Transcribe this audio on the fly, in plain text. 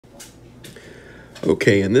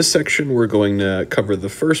Okay, in this section we're going to cover the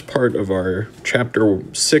first part of our Chapter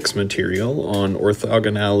 6 material on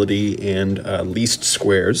orthogonality and least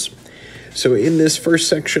squares. So in this first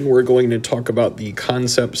section we're going to talk about the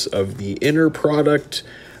concepts of the inner product,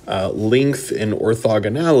 length, and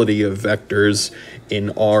orthogonality of vectors in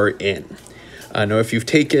Rn. Now if you've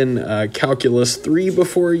taken Calculus 3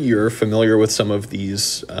 before, you're familiar with some of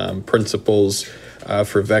these principles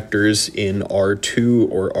for vectors in R2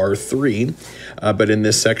 or R3, but in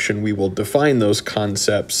this section we will define those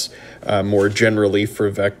concepts more generally for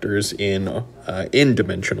vectors in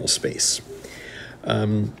n-dimensional space.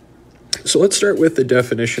 So let's start with the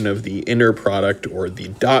definition of the inner product or the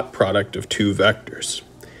dot product of two vectors.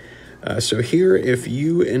 So here, if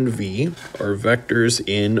u and v are vectors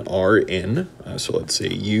in Rn, so let's say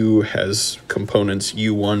u has components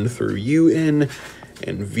u1 through un,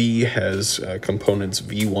 and v has components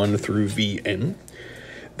v1 through vn,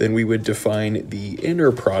 then we would define the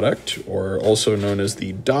inner product, or also known as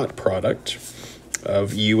the dot product,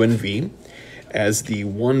 of u and v as the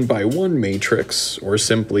 1-by-1 matrix, or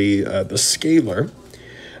simply the scalar,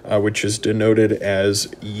 which is denoted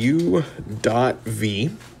as u dot v,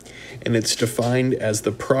 and it's defined as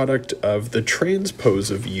the product of the transpose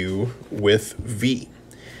of u with v.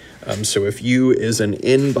 So if u is an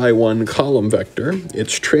n-by-1 column vector,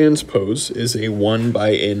 its transpose is a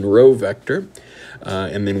 1-by-n row vector.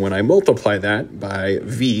 And then when I multiply that by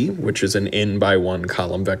v, which is an n-by-1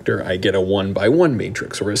 column vector, I get a 1-by-1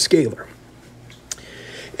 matrix, or a scalar.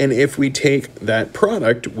 And if we take that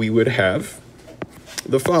product, we would have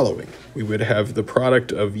the following. We would have the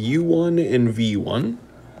product of u1 and v1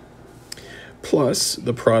 plus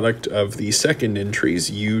the product of the second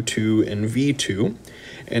entries, u2 and v2,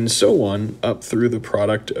 and so on up through the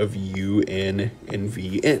product of un and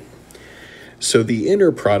vn. So the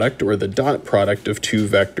inner product, or the dot product of two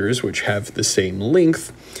vectors which have the same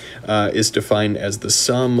length, is defined as the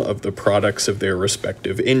sum of the products of their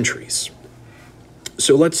respective entries.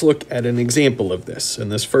 So let's look at an example of this. In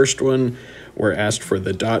this first one, we're asked for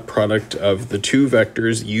the dot product of the two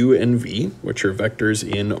vectors u and v, which are vectors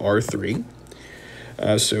in R3.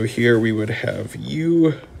 So here we would have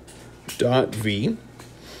u dot v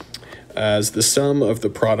as the sum of the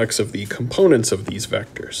products of the components of these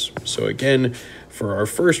vectors. So again, for our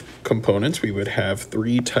first components, we would have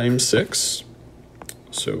 3 times 6,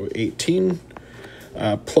 so 18,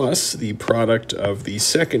 plus the product of the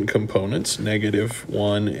second components,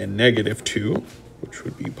 -1 and -2, which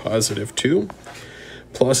would be +2,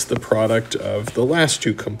 plus the product of the last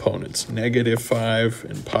two components, -5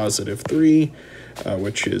 and +3,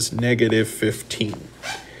 which is -15.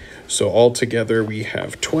 So altogether we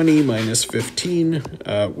have 20 minus 15,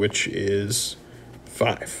 which is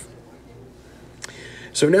 5.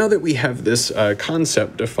 So now that we have this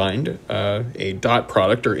concept defined, a dot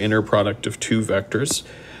product or inner product of two vectors,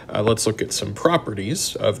 let's look at some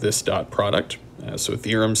properties of this dot product. So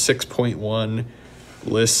theorem 6.1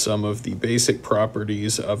 lists some of the basic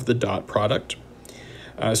properties of the dot product.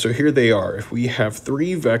 So here they are. If we have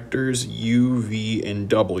three vectors u, v, and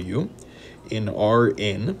w in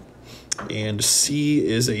Rn, and C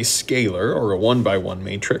is a scalar, or a 1-by-1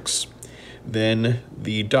 matrix, then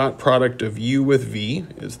the dot product of u with v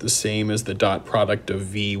is the same as the dot product of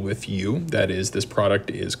v with u. That is, this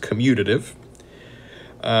product is commutative.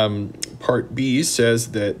 Part B says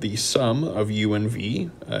that the sum of u and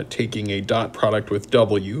v, taking a dot product with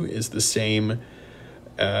w, is the same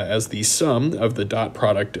as the sum of the dot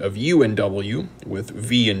product of u and w with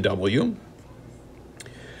v and w.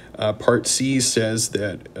 Part C says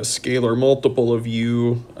that a scalar multiple of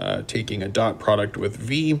u, taking a dot product with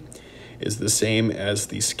v, is the same as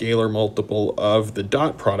the scalar multiple of the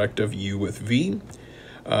dot product of u with v,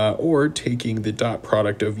 or taking the dot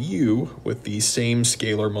product of u with the same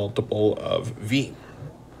scalar multiple of v.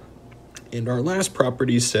 And our last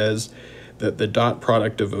property says that the dot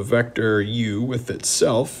product of a vector u with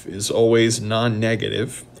itself is always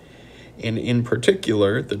non-negative, and in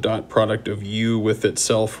particular, the dot product of u with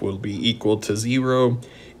itself will be equal to 0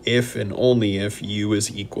 if and only if u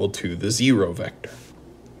is equal to the 0 vector.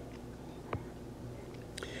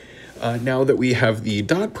 Now that we have the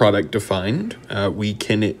dot product defined, we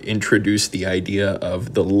can introduce the idea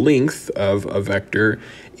of the length of a vector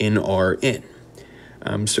in Rn.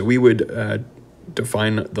 So we would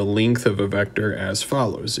define the length of a vector as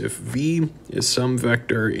follows. If v is some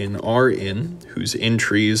vector in Rn whose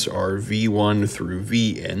entries are v1 through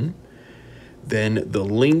vn, then the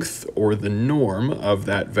length or the norm of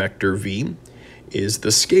that vector v is the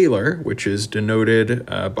scalar, which is denoted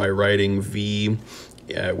by writing v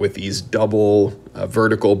with these double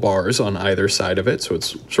vertical bars on either side of it. So it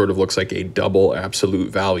sort of looks like a double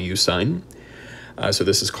absolute value sign. So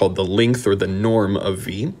this is called the length or the norm of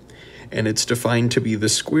V. And it's defined to be the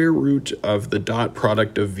square root of the dot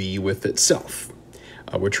product of V with itself,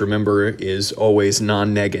 which remember is always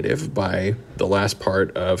non-negative by the last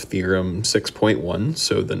part of theorem 6.1.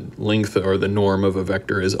 So the length or the norm of a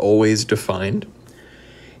vector is always defined.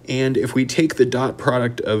 And if we take the dot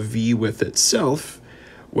product of V with itself,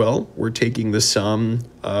 well, we're taking the sum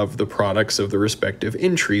of the products of the respective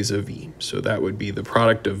entries of V. So that would be the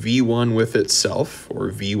product of V1 with itself, or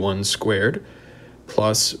V1 squared,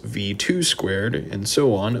 plus V2 squared, and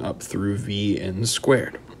so on up through Vn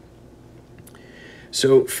squared.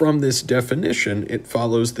 So from this definition, it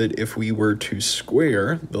follows that if we were to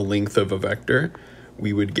square the length of a vector,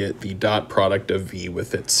 we would get the dot product of V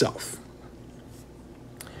with itself.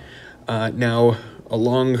 Now,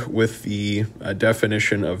 along with the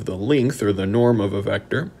definition of the length or the norm of a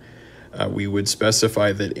vector, we would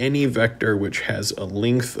specify that any vector which has a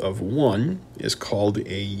length of 1 is called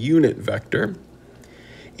a unit vector.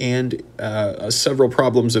 And several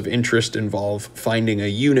problems of interest involve finding a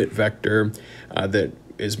unit vector that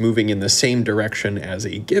is moving in the same direction as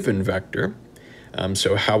a given vector.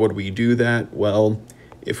 So how would we do that? Well,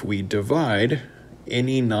 if we divide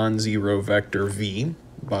any non-zero vector v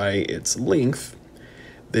by its length,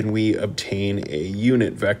 then we obtain a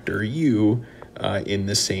unit vector u in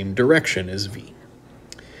the same direction as v.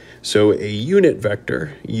 So a unit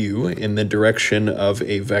vector u in the direction of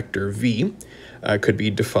a vector v could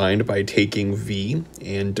be defined by taking v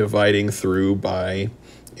and dividing through by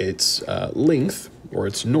its length or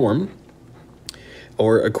its norm.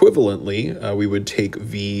 Or equivalently, we would take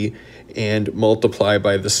v and multiply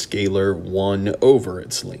by the scalar 1 over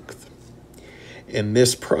its length. And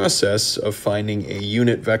this process of finding a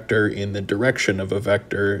unit vector in the direction of a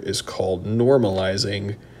vector is called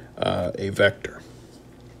normalizing a vector.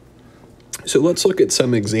 So let's look at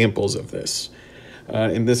some examples of this.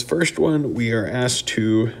 In this first one, we are asked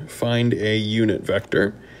to find a unit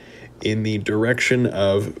vector in the direction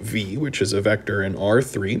of v, which is a vector in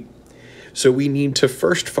R3. So we need to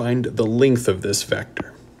first find the length of this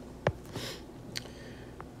vector.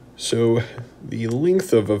 So the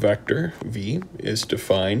length of a vector, v, is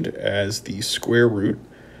defined as the square root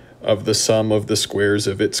of the sum of the squares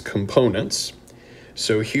of its components.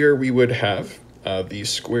 So here we would have the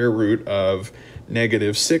square root of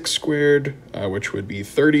 -6 squared, which would be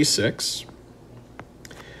 36,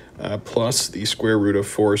 plus the square root of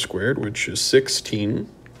 4 squared, which is 16,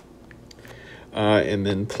 and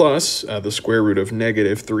then plus the square root of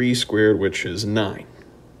 -3 squared, which is 9.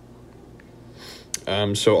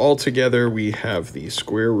 So altogether, we have the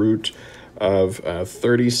square root of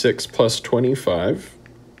 36 plus 25,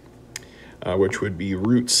 which would be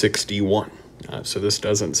root 61. So this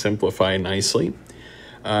doesn't simplify nicely.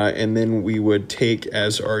 And then we would take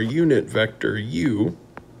as our unit vector u,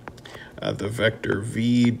 the vector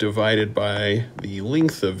v divided by the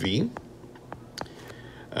length of v.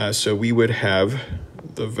 So we would have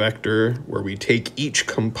the vector where we take each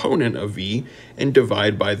component of v and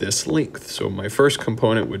divide by this length. So my first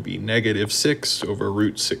component would be -6 over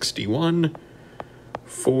root 61,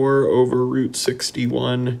 4 over root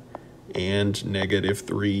 61, and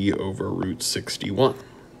 -3 over root 61.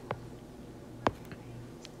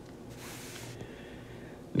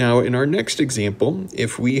 Now, in our next example,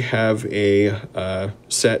 if we have a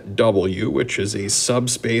set W, which is a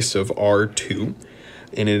subspace of R2,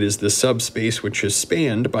 and it is the subspace which is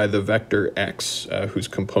spanned by the vector x, whose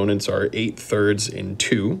components are 8/3 and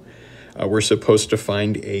 2, we're supposed to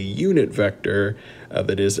find a unit vector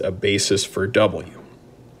that is a basis for W.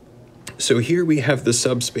 So here we have the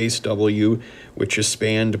subspace W, which is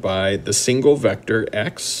spanned by the single vector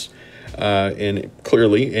x, and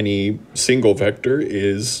clearly any single vector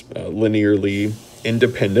is linearly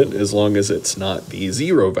independent as long as it's not the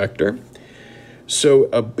zero vector. So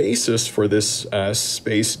a basis for this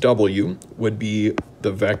space W would be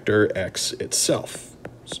the vector x itself.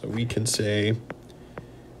 So we can say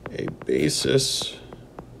a basis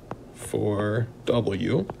for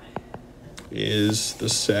W is the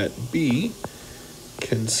set B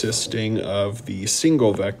consisting of the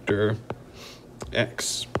single vector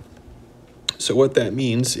x. So what that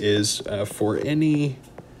means is for any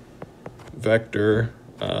vector,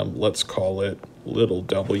 let's call it little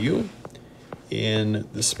w, in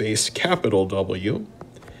the space capital W,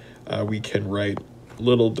 we can write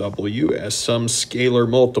little w as some scalar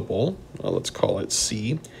multiple, let's call it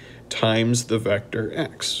c, times the vector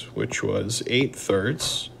x, which was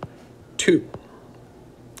 8/3, 2.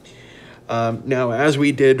 Now, as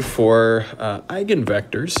we did for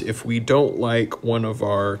eigenvectors, if we don't like one of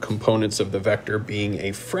our components of the vector being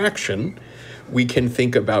a fraction, we can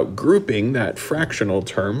think about grouping that fractional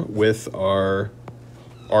term with our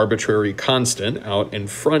arbitrary constant out in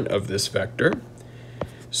front of this vector.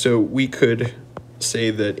 So we could say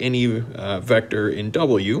that any vector in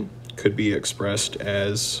W could be expressed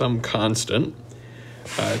as some constant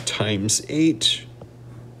times 8,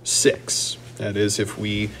 6. That is, if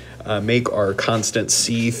we make our constant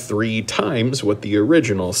C 3 times what the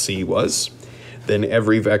original C was, then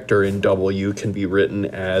every vector in W can be written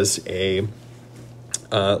as a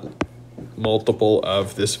multiple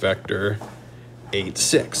of this vector 8,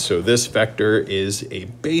 6. So this vector is a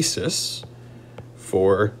basis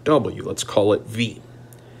for W. Let's call it V.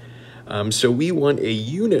 So we want a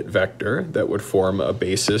unit vector that would form a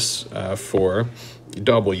basis for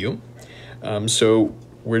W. So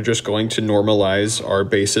we're just going to normalize our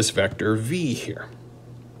basis vector V here.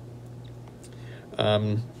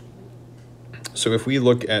 So if we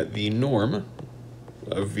look at the norm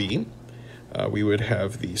of V, we would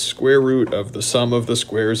have the square root of the sum of the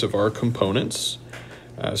squares of our components.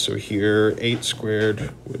 So here 8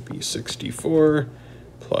 squared would be 64,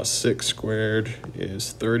 plus 6 squared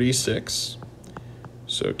is 36.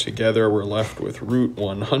 So together we're left with root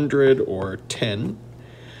 100, or 10.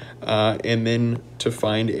 And then to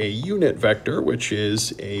find a unit vector, which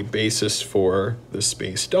is a basis for the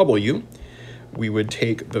space W, we would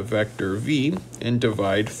take the vector V and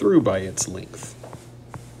divide through by its length.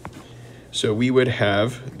 So we would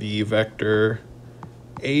have the vector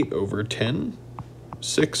 8 over 10,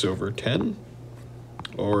 6 over 10,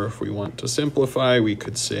 or if we want to simplify, we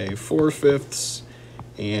could say 4/5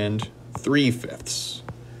 and 3/5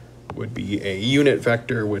 would be a unit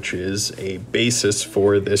vector, which is a basis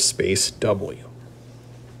for this space W.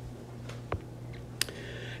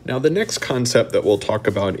 Now, the next concept that we'll talk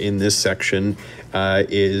about in this section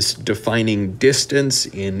is defining distance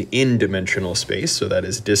in n-dimensional space, so that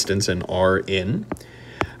is distance in Rn.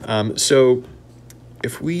 So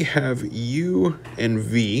if we have u and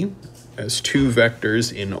v as two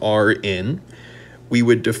vectors in Rn, we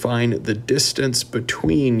would define the distance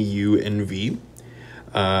between u and v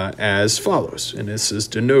as follows, and this is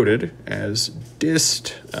denoted as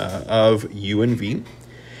dist of u and v,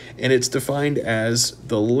 and it's defined as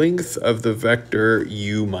the length of the vector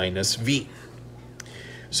u minus v.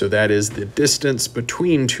 So that is the distance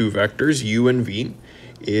between two vectors, u and v,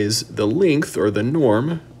 is the length or the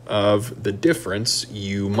norm of the difference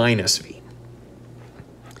u minus v.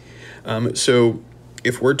 So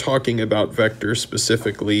if we're talking about vectors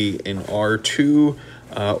specifically in R2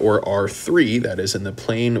 or R3, that is in the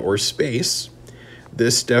plane or space,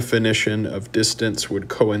 this definition of distance would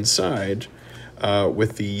coincide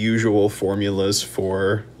with the usual formulas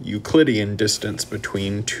for Euclidean distance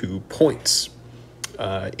between 2 points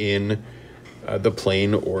in the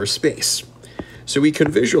plane or space. So we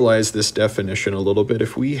can visualize this definition a little bit.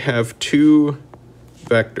 If we have two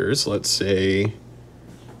vectors, let's say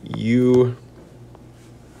u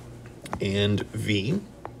and v,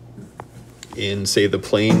 in, say, the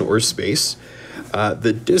plane or space,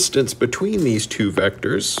 the distance between these two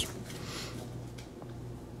vectors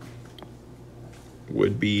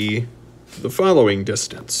would be the following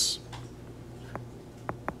distance.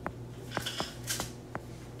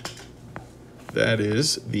 That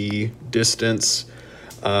is the distance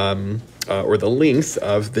or the length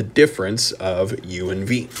of the difference of u and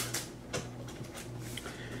v.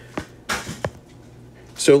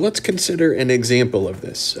 So let's consider an example of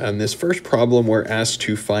this. In this first problem, we're asked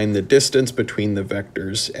to find the distance between the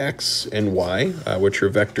vectors x and y, which are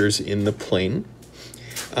vectors in the plane.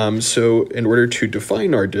 So in order to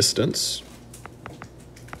define our distance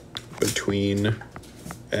between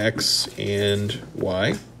x and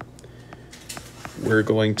y, we're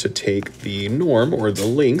going to take the norm or the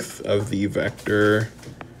length of the vector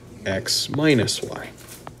x minus y.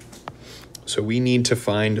 So we need to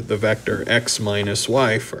find the vector x minus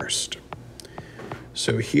y first.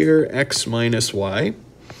 So here x minus y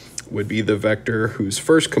would be the vector whose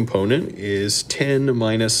first component is 10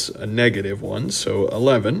 minus a negative 1, so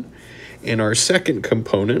 11. And our second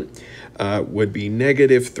component would be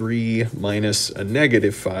negative 3 minus a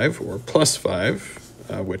negative 5, or plus 5,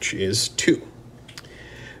 which is 2.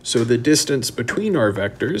 So the distance between our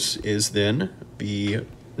vectors is then the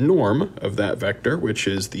norm of that vector, which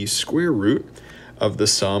is the square root of the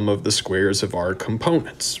sum of the squares of our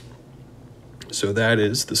components. So that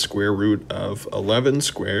is the square root of 11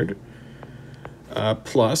 squared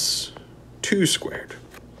plus 2 squared,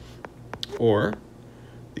 or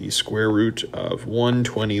the square root of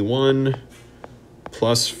 121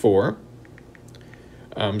 plus 4,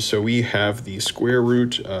 So we have the square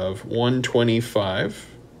root of 125,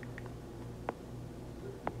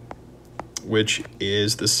 which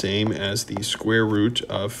is the same as the square root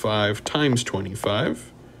of 5 times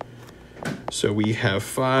 25. So we have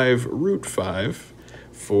 5 root 5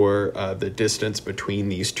 for the distance between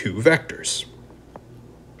these two vectors.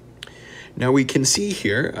 Now we can see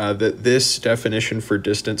here that this definition for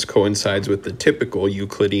distance coincides with the typical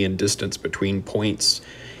Euclidean distance between points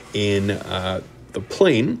in the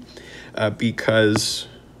plane because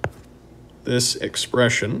this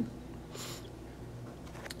expression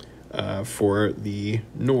for the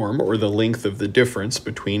norm, or the length of the difference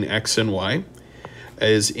between x and y,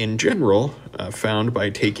 is in general found by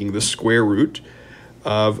taking the square root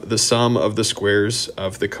of the sum of the squares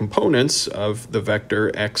of the components of the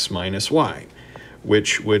vector x minus y,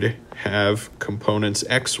 which would have components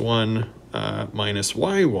x1 minus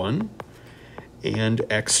y1 and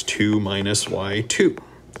x2 minus y2.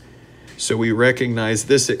 So we recognize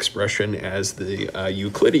this expression as the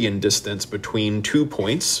Euclidean distance between 2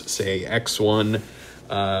 points, say x1,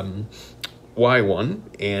 y1,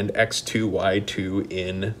 and x2, y2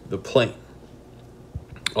 in the plane.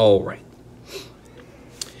 All right.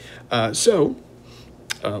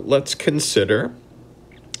 Let's consider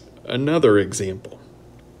another example.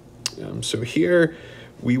 So here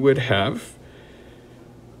we would have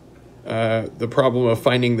the problem of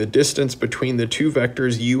finding the distance between the two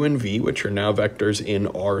vectors u and v, which are now vectors in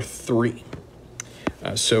R3.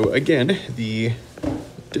 So again, the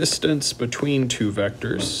distance between two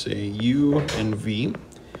vectors, say u and v,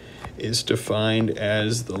 is defined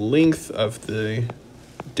as the length of the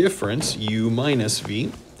difference u minus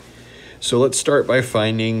v. So let's start by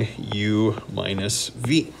finding u minus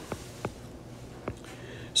v.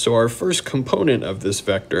 So our first component of this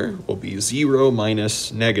vector will be 0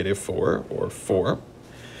 minus -4, or 4.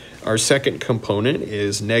 Our second component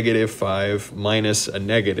is -5 minus a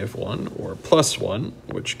 -1, or +1,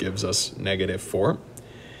 which gives us -4.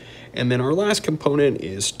 And then our last component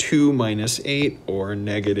is 2 minus 8, or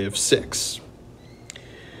 -6.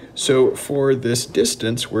 So for this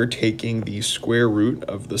distance, we're taking the square root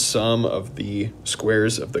of the sum of the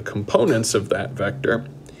squares of the components of that vector.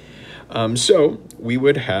 So we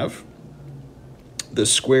would have the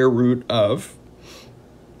square root of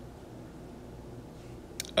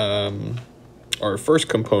our first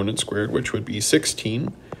component squared, which would be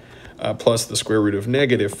 16, plus the square root of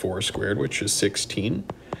 -4 squared, which is 16,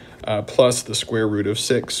 plus the square root of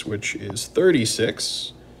 6, which is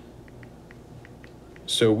 36.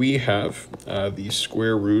 So we have the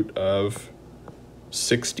square root of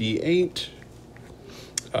 68,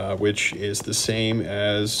 which is the same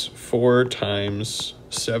as 4 times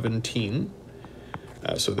 17.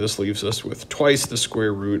 So this leaves us with twice the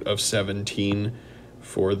square root of 17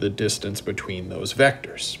 for the distance between those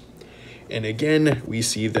vectors. And again, we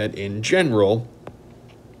see that in general,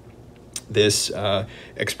 this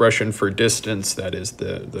expression for distance, that is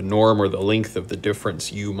the norm or the length of the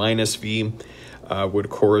difference u minus v, would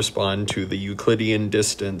correspond to the Euclidean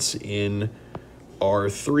distance in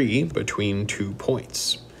R3 between 2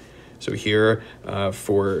 points. So here,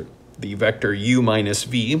 for the vector u minus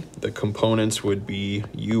v, the components would be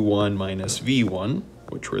u1 minus v1,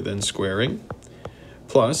 which we're then squaring,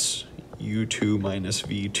 plus u2 minus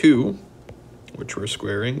v2, which we're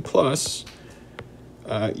squaring, plus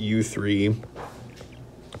u3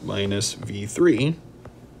 minus v3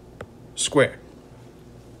 squared.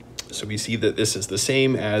 So we see that this is the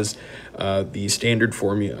same as the standard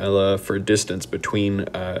formula for distance between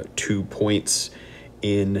 2 points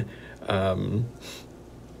in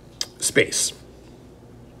space.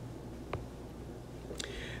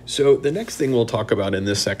 So the next thing we'll talk about in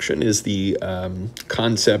this section is the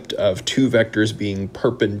concept of two vectors being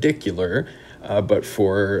perpendicular, but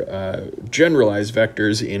for generalized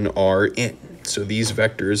vectors in Rn. So these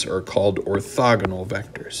vectors are called orthogonal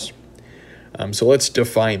vectors. So let's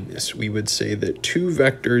define this. We would say that two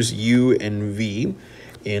vectors u and v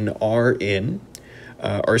in Rn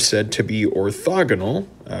are said to be orthogonal,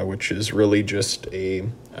 which is really just a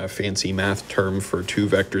fancy math term for two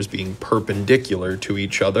vectors being perpendicular to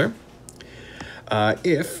each other,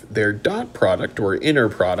 if their dot product or inner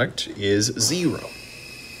product is 0.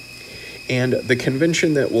 And the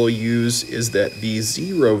convention that we'll use is that the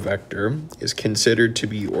 0 vector is considered to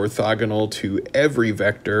be orthogonal to every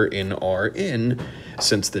vector in Rn,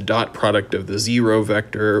 since the dot product of the 0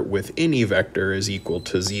 vector with any vector is equal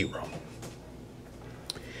to 0.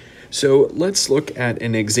 So let's look at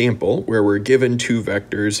an example where we're given two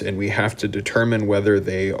vectors and we have to determine whether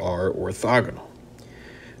they are orthogonal.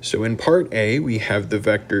 So in part A, we have the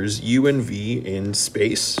vectors u and v in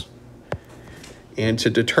space, And to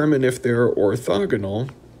determine if they're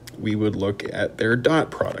orthogonal, we would look at their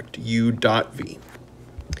dot product, u dot v.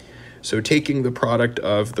 So taking the product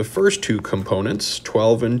of the first two components,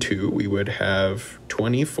 12 and 2, we would have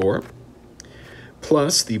 24,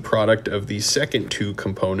 plus the product of the second two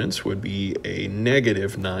components would be a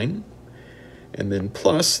negative 9, and then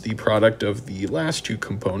plus the product of the last two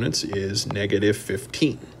components is negative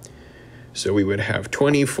 15. So we would have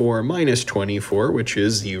 24 minus 24, which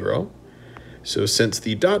is 0. So since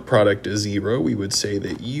the dot product is 0, we would say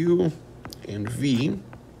that u and v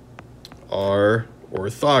are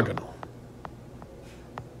orthogonal.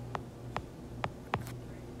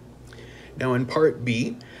 Now in part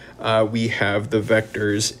B, we have the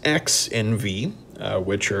vectors x and v,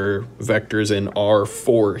 which are vectors in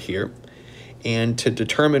R4 here. And to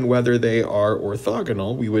determine whether they are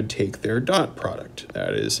orthogonal, we would take their dot product,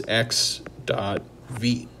 that is x dot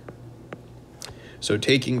v. So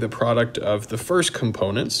taking the product of the first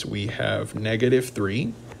components, we have negative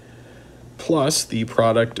 3, plus the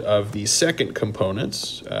product of the second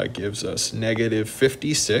components gives us negative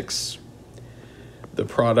 56. The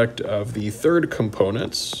product of the third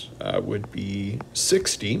components would be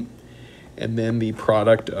 60, and then the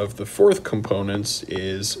product of the fourth components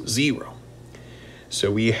is 0. So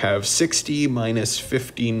we have 60 minus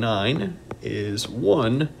 59 is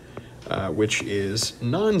 1, which is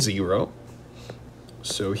non-zero.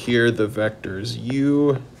 So here the vectors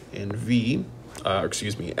u and v, x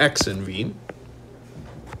and v,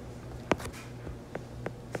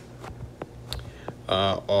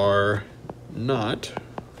 are not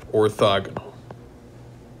orthogonal.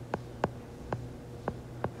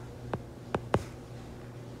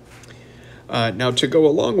 Now, to go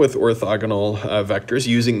along with orthogonal vectors,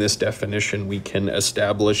 using this definition, we can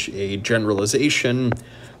establish a generalization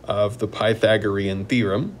of the Pythagorean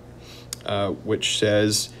theorem, which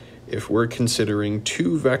says if we're considering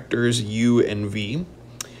two vectors u and v,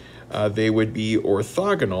 they would be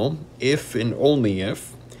orthogonal if and only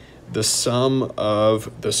if the sum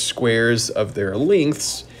of the squares of their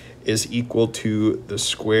lengths is equal to the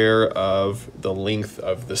square of the length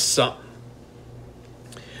of the sum.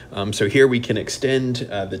 So here we can extend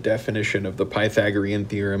the definition of the Pythagorean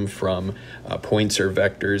theorem from points or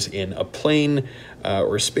vectors in a plane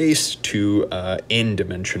or space to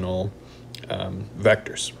n-dimensional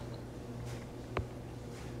vectors.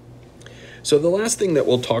 So the last thing that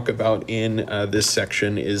we'll talk about in this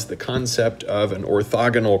section is the concept of an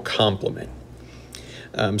orthogonal complement.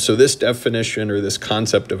 So this definition or this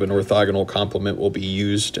concept of an orthogonal complement will be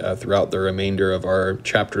used throughout the remainder of our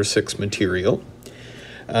Chapter 6 material.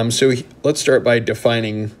 So let's start by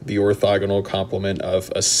defining the orthogonal complement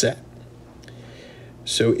of a set.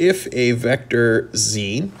 So if a vector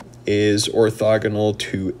z is orthogonal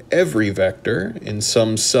to every vector in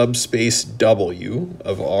some subspace W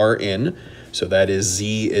of Rn, so that is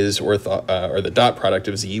z is or the dot product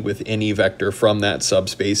of z with any vector from that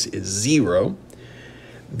subspace is 0,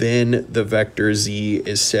 then the vector z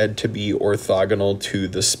is said to be orthogonal to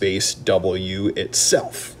the space W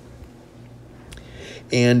itself.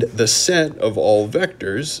 And the set of all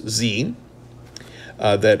vectors z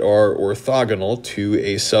that are orthogonal to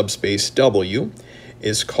a subspace W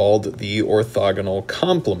is called the orthogonal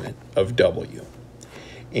complement of W.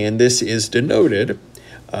 And this is denoted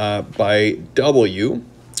by W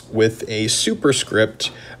with a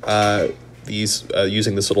superscript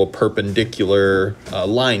using this little perpendicular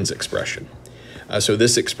lines expression. So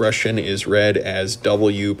this expression is read as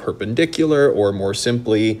W perpendicular, or more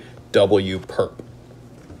simply, W perp.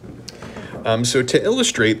 So to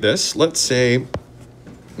illustrate this, let's say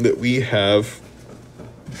that we have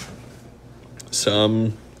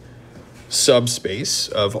some subspace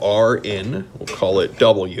of Rn, we'll call it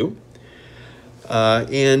W,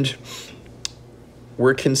 and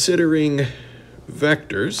we're considering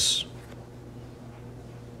vectors,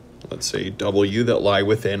 let's say W, that lie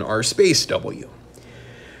within our space W.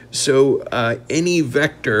 So any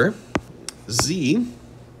vector z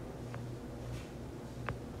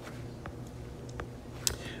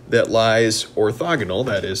that lies orthogonal,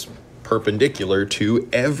 that is perpendicular to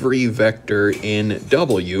every vector in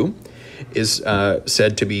W, is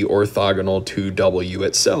said to be orthogonal to W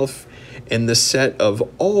itself, and the set of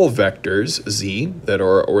all vectors z that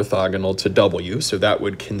are orthogonal to W, so that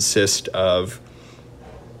would consist of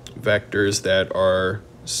vectors that are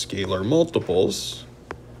scalar multiples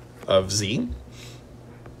of z.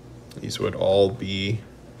 These would all be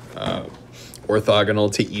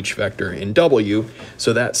orthogonal to each vector in W,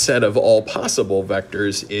 so that set of all possible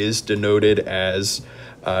vectors is denoted as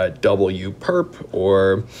W perp,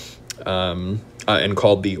 or and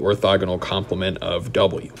called the orthogonal complement of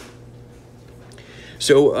W.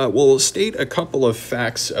 So we'll state a couple of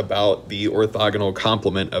facts about the orthogonal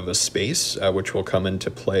complement of a space, which will come into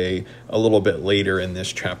play a little bit later in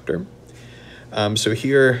this chapter. So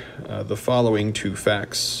here, the following two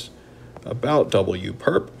facts about W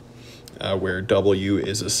perp, where W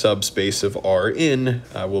is a subspace of Rn,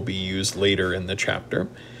 will be used later in the chapter.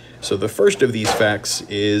 So the first of these facts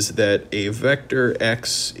is that a vector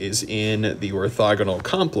x is in the orthogonal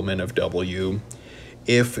complement of W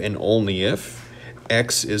if and only if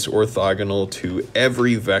x is orthogonal to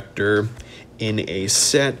every vector in a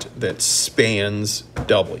set that spans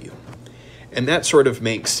W. And that sort of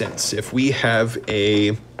makes sense. If we have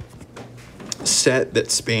a set that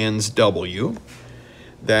spans W,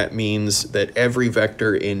 that means that every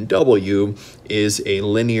vector in W is a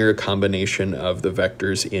linear combination of the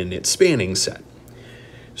vectors in its spanning set.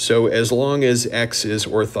 So as long as x is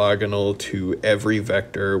orthogonal to every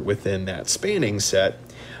vector within that spanning set,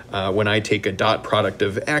 when I take a dot product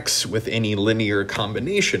of x with any linear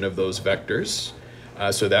combination of those vectors,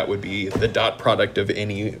 so that would be the dot product of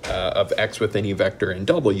any of x with any vector in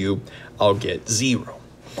W, I'll get 0.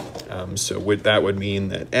 So that would mean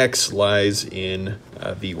that x lies in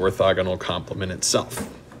the orthogonal complement itself.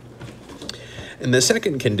 And the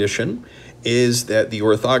second condition is that the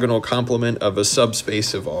orthogonal complement of a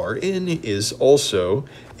subspace of Rn is also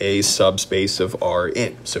a subspace of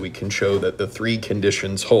Rn. So we can show that the three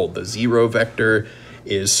conditions hold. The 0 vector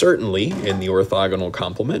is certainly in the orthogonal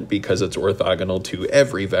complement because it's orthogonal to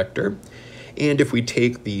every vector. And if we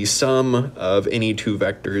take the sum of any two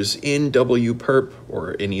vectors in W perp,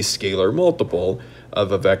 or any scalar multiple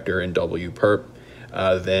of a vector in W perp,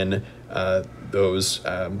 then those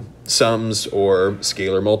sums or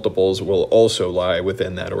scalar multiples will also lie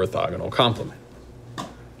within that orthogonal complement.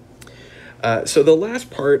 So the last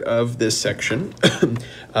part of this section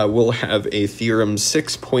will have a theorem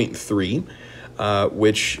 6.3,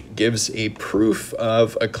 which gives a proof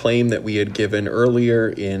of a claim that we had given earlier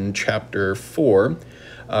in chapter 4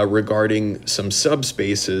 regarding some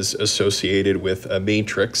subspaces associated with a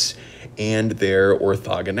matrix and their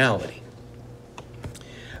orthogonality.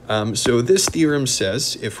 So this theorem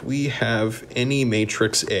says if we have any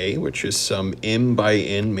matrix A, which is some m by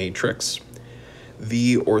n matrix,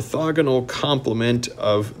 the orthogonal complement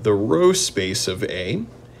of the row space of A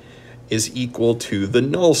is equal to the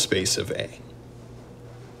null space of A.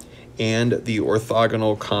 And the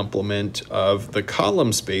orthogonal complement of the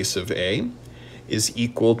column space of A is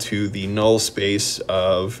equal to the null space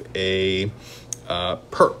of a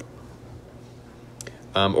perp,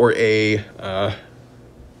 or a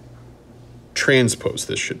transpose,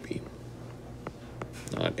 this should be.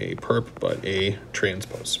 Not a perp, but a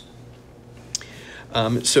transpose.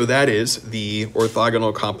 So that is the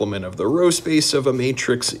orthogonal complement of the row space of a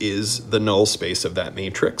matrix is the null space of that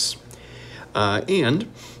matrix.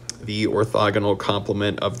 And the orthogonal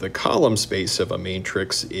complement of the column space of a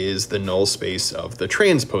matrix is the null space of the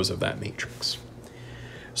transpose of that matrix.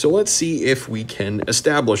 So let's see if we can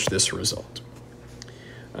establish this result.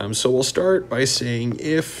 So we'll start by saying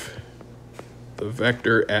if the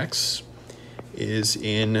vector x is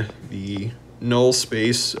in the null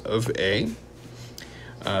space of A,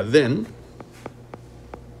 then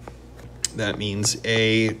that means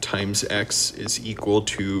A times x is equal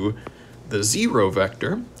to the 0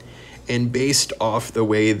 vector. And based off the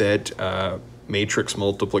way that matrix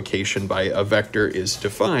multiplication by a vector is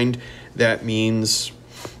defined, that means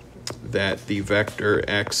that the vector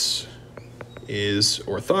x is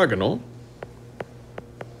orthogonal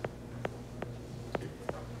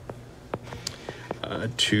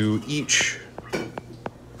to each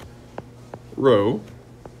row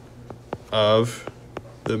of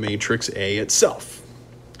the matrix A itself.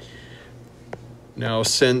 Now,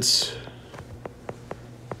 since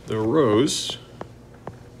the rows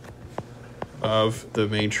of the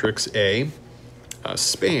matrix A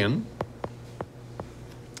span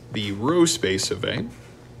the row space of A,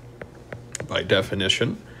 by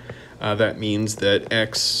definition, that means that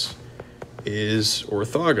x is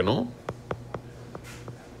orthogonal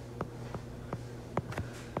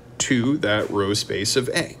to that row space of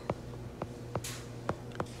A,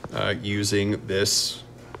 using this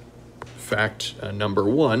fact number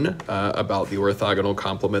 1 about the orthogonal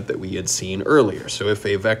complement that we had seen earlier. So if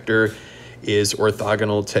a vector is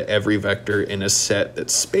orthogonal to every vector in a set that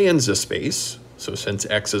spans a space, so since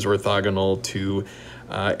x is orthogonal to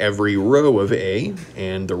every row of A,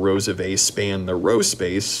 and the rows of A span the row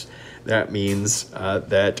space, that means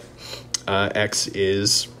that x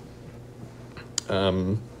is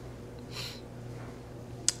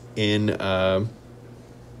in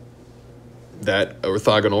that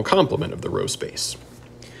orthogonal complement of the row space.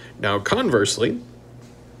 Now, conversely,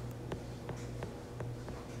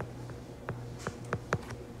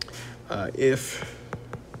 if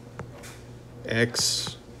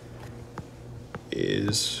X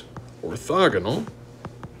is orthogonal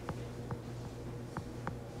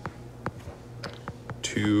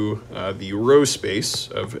to the row space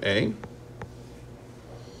of A,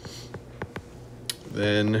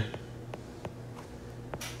 then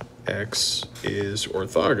X is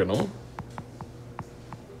orthogonal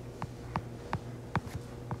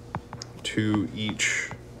to each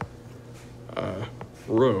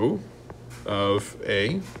row of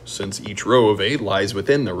A, since each row of A lies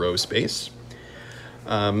within the row space.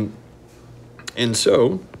 And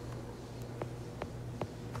so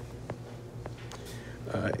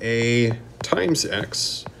A times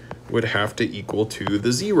X would have to equal to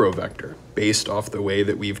the 0 vector, based off the way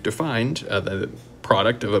that we've defined the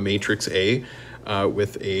product of a matrix A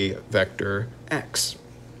with a vector X.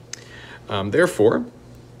 Therefore,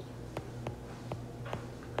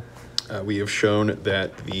 we have shown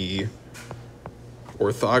that the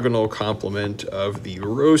orthogonal complement of the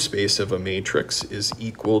row space of a matrix is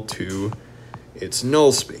equal to its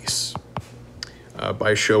null space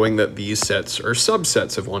by showing that these sets are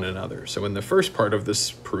subsets of one another. So in the first part of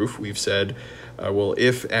this proof, we've said, well,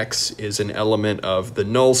 if X is an element of the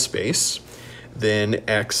null space, then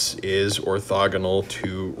X is orthogonal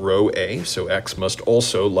to row A, so X must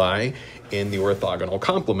also lie in the orthogonal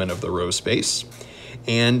complement of the row space.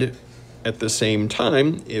 And at the same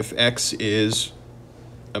time, if X is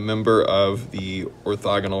a member of the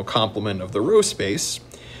orthogonal complement of the row space,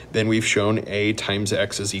 then we've shown A times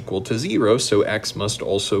X is equal to 0, so X must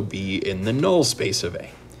also be in the null space of A.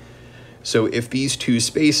 So if these two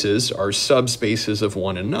spaces are subspaces of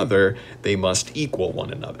one another, they must equal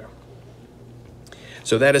one another.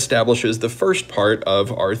 So that establishes the first part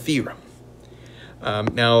of our theorem.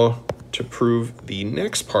 Now, to prove the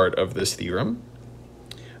next part of this theorem,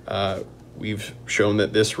 we've shown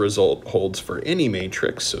that this result holds for any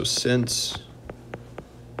matrix. So since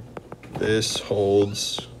this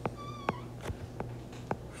holds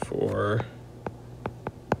for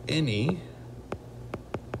any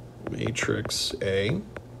matrix A,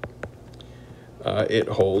 it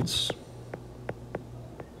holds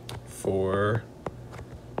for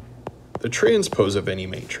the transpose of any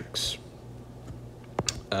matrix.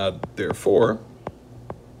 Therefore,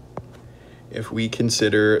 if we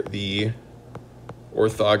consider the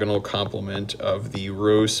orthogonal complement of the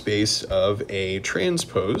row space of A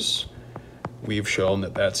transpose, we've shown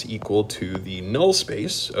that that's equal to the null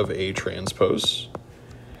space of A transpose.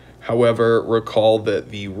 However, recall that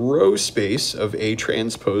the row space of A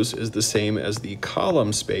transpose is the same as the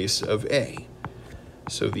column space of A.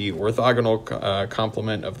 So the orthogonal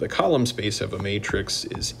complement of the column space of a matrix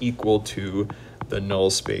is equal to the null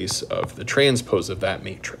space of the transpose of that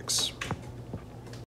matrix.